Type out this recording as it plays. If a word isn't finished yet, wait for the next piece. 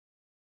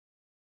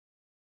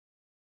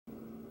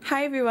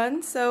Hi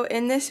everyone, so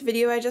in this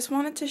video I just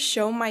wanted to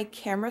show my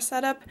camera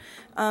setup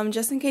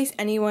just in case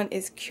anyone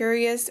is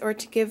curious or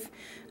to give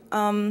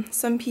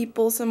some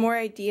people some more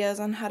ideas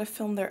on how to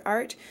film their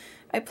art.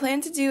 I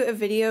plan to do a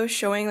video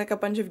showing like a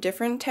bunch of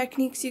different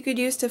techniques you could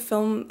use to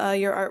film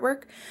your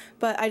artwork,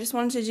 but I just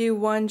wanted to do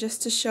one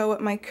just to show what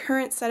my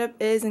current setup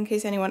is in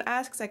case anyone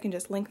asks. I can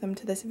just link them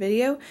to this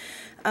video.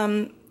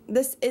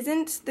 This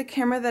isn't the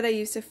camera that I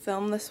used to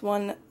film, this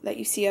one that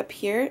you see up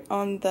here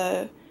on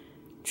the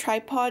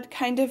tripod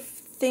kind of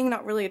thing,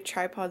 not really a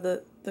tripod,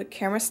 the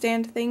camera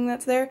stand thing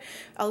that's there.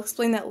 I'll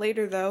explain that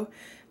later though.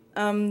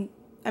 I'm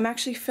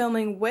actually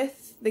filming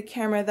with the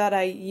camera that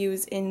I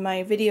use in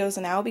my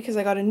videos now because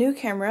I got a new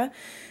camera.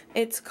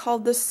 It's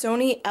called the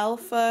Sony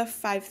Alpha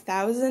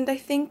 5000, I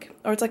think,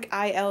 or it's like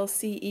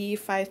ILCE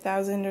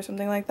 5000 or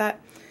something like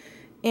that.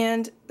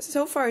 And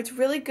so far it's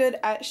really good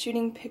at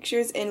shooting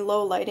pictures in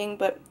low lighting,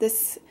 but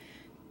this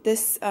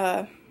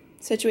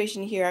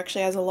situation here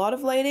actually has a lot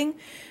of lighting,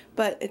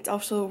 but it's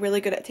also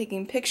really good at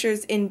taking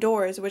pictures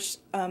indoors, which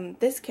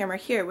this camera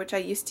here, which I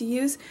used to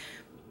use,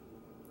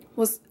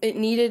 it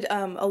needed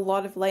a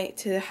lot of light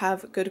to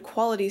have good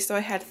quality, so I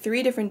had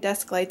 3 different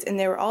desk lights and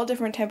they were all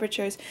different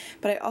temperatures,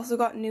 but I also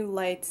got new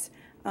lights.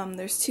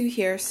 There's 2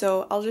 here,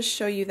 so I'll just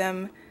show you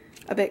them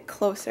a bit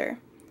closer.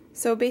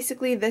 So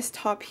basically this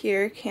top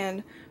here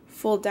can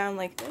fold down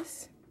like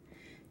this,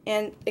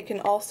 and it can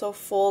also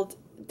fold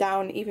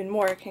down even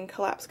more. It can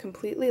collapse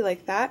completely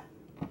like that.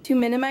 To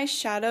minimize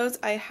shadows,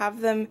 I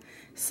have them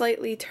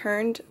slightly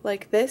turned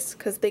like this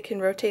because they can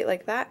rotate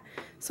like that.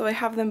 So I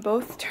have them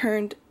both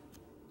turned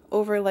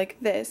over like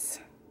this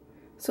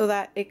so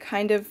that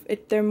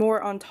they're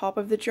more on top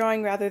of the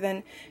drawing rather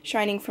than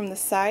shining from the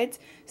sides.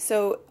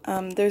 So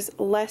there's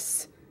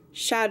less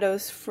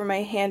shadows for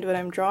my hand when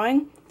I'm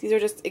drawing. These are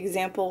just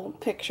example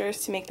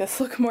pictures to make this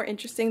look more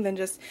interesting than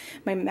just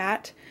my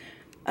mat.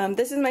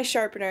 This is my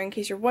sharpener in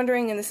case you're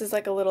wondering, and this is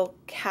like a little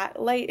cat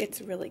light.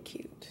 It's really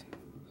cute.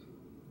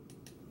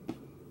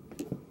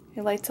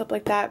 It lights up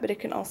like that, but it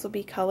can also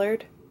be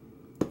colored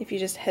if you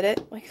just hit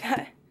it like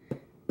that.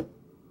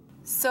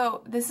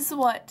 So this is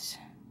what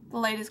the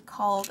light is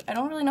called. I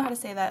don't really know how to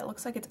say that. It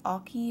looks like it's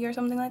Aki or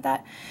something like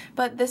that.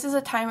 But this is a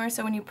timer,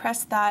 so when you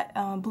press that,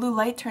 blue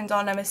light turns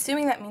on. I'm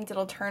assuming that means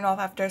it'll turn off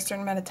after a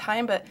certain amount of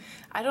time, but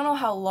I don't know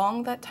how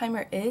long that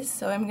timer is,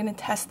 so I'm going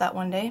to test that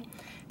one day.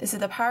 This is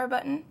the power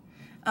button.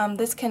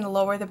 This can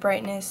lower the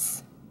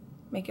brightness,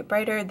 make it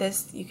brighter.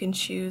 This, you can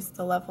choose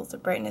the levels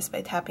of brightness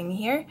by tapping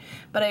here,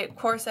 but of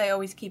course I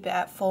always keep it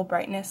at full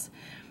brightness.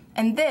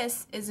 And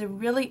this is a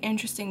really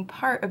interesting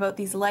part about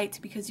these lights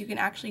because you can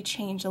actually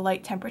change the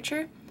light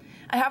temperature.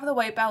 I have the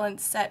white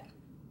balance set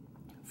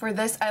for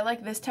this. I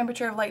like this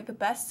temperature of light the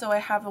best, so I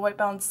have the white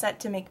balance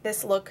set to make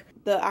this look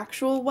the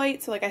actual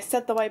white. So like I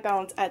set the white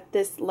balance at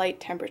this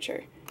light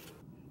temperature.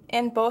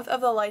 And both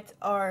of the lights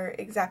are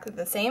exactly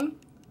the same.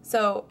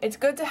 So it's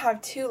good to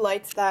have 2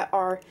 lights that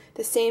are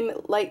the same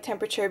light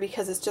temperature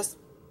because it's just,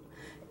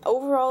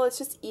 overall it's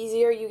just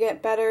easier. You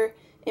get better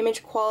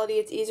image quality.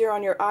 It's easier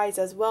on your eyes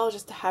as well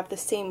just to have the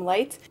same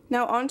light.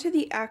 Now onto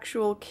the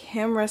actual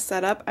camera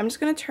setup. I'm just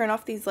going to turn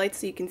off these lights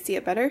so you can see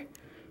it better.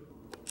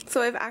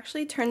 So I've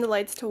actually turned the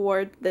lights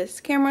toward this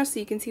camera so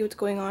you can see what's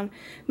going on.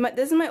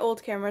 This is my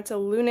old camera. It's a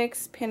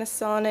Lumix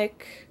Panasonic.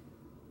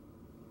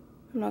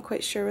 I'm not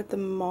quite sure what the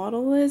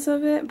model is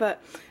of it,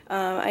 but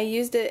I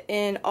used it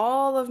in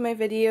all of my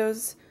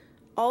videos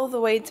all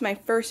the way to my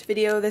first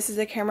video. This is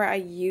a camera I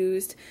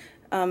used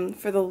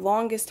for the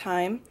longest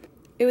time.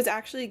 It was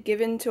actually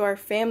given to our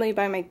family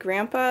by my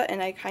grandpa,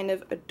 and I kind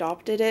of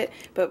adopted it,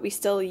 but we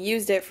still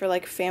used it for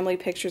like family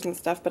pictures and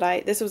stuff,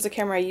 but this was the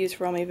camera I used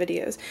for all my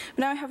videos.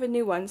 But now I have a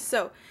new one.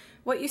 So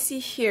what you see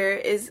here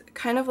is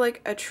kind of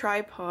like a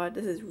tripod.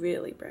 This is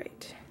really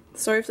bright.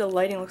 Sorry if the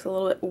lighting looks a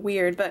little bit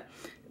weird, but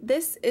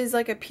this is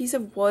like a piece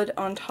of wood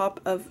on top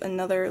of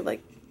another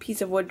like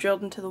piece of wood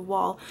drilled into the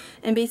wall,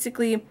 and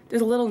basically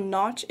there's a little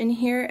notch in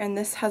here, and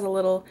this has a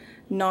little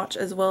notch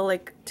as well,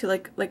 like to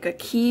like a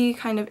key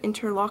kind of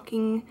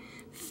interlocking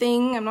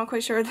thing. I'm not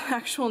quite sure what the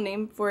actual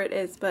name for it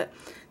is, but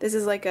this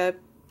is like a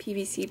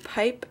PVC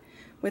pipe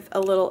with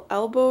a little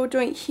elbow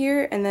joint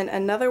here and then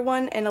another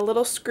one and a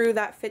little screw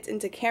that fits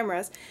into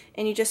cameras,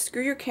 and you just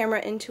screw your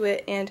camera into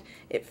it and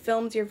it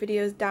films your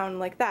videos down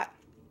like that.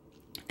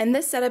 And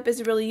this setup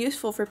is really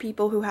useful for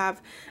people who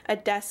have a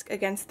desk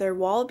against their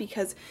wall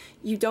because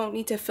you don't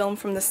need to film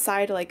from the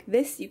side like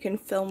this. You can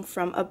film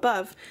from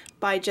above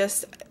by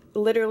just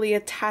literally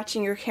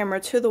attaching your camera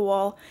to the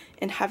wall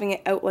and having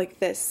it out like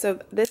this. So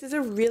this is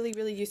a really,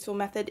 really useful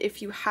method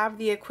if you have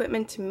the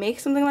equipment to make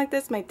something like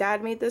this. My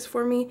dad made this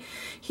for me.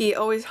 He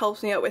always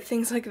helps me out with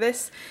things like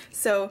this.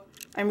 So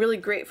I'm really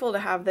grateful to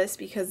have this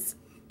because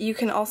you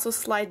can also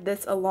slide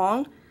this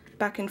along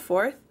back and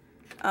forth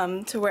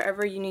to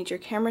wherever you need your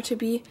camera to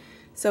be.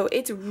 So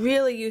it's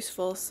really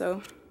useful.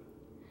 So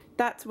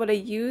that's what I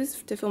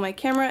use to film my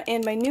camera,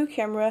 and my new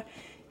camera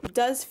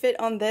does fit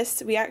on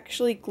this. We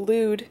actually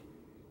glued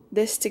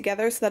this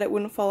together so that it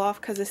wouldn't fall off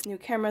because this new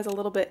camera is a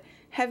little bit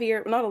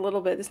heavier, not a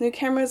little bit, this new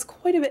camera is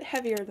quite a bit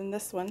heavier than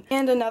this one.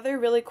 And another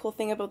really cool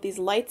thing about these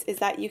lights is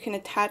that you can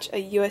attach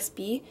a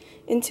USB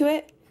into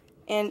it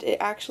and it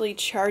actually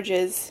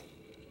charges.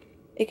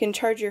 It can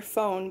charge your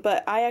phone,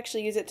 but I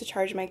actually use it to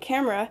charge my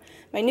camera,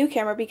 my new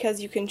camera,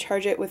 because you can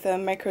charge it with a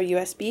micro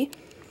USB.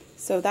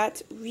 So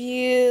that's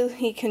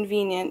really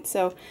convenient.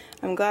 So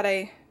I'm glad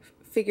I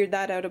figured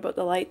that out about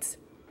the lights.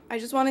 I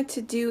just wanted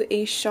to do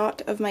a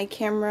shot of my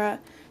camera,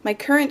 my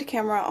current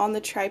camera on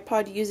the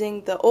tripod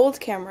using the old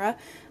camera,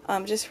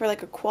 just for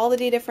like a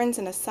quality difference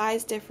and a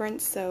size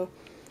difference. So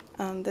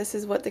this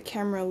is what the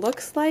camera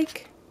looks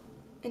like.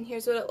 And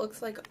here's what it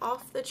looks like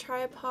off the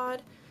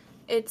tripod.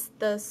 It's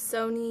the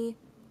Sony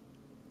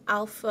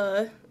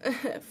Alpha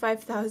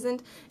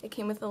 5000. It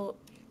came with a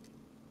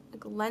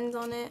like lens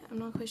on it. I'm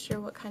not quite sure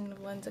what kind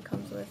of lens it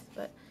comes with,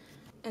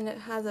 and it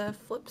has a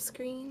flip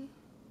screen.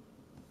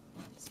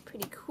 It's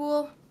pretty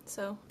cool.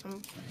 So I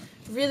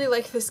really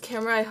like this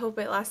camera. I hope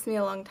it lasts me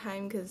a long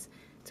time because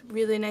it's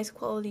really nice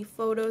quality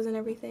photos and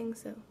everything.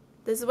 So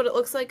this is what it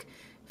looks like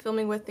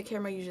filming with the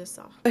camera you just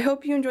saw. I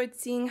hope you enjoyed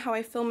seeing how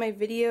I film my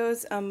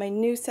videos, my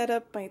new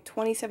setup, my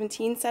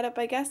 2017 setup,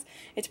 I guess.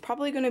 It's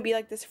probably going to be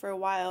like this for a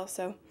while,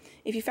 so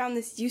if you found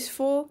this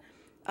useful,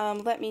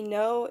 let me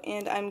know,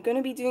 and I'm going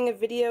to be doing a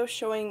video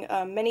showing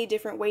many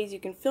different ways you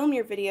can film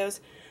your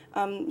videos,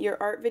 your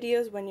art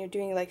videos when you're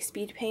doing like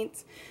speed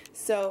paints.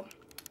 So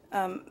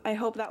I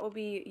hope that will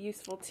be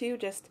useful too,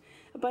 just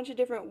a bunch of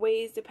different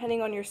ways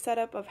depending on your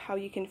setup of how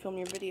you can film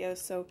your videos.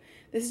 So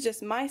this is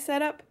just my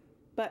setup,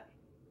 but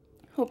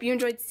hope you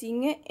enjoyed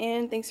seeing it,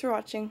 and thanks for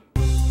watching.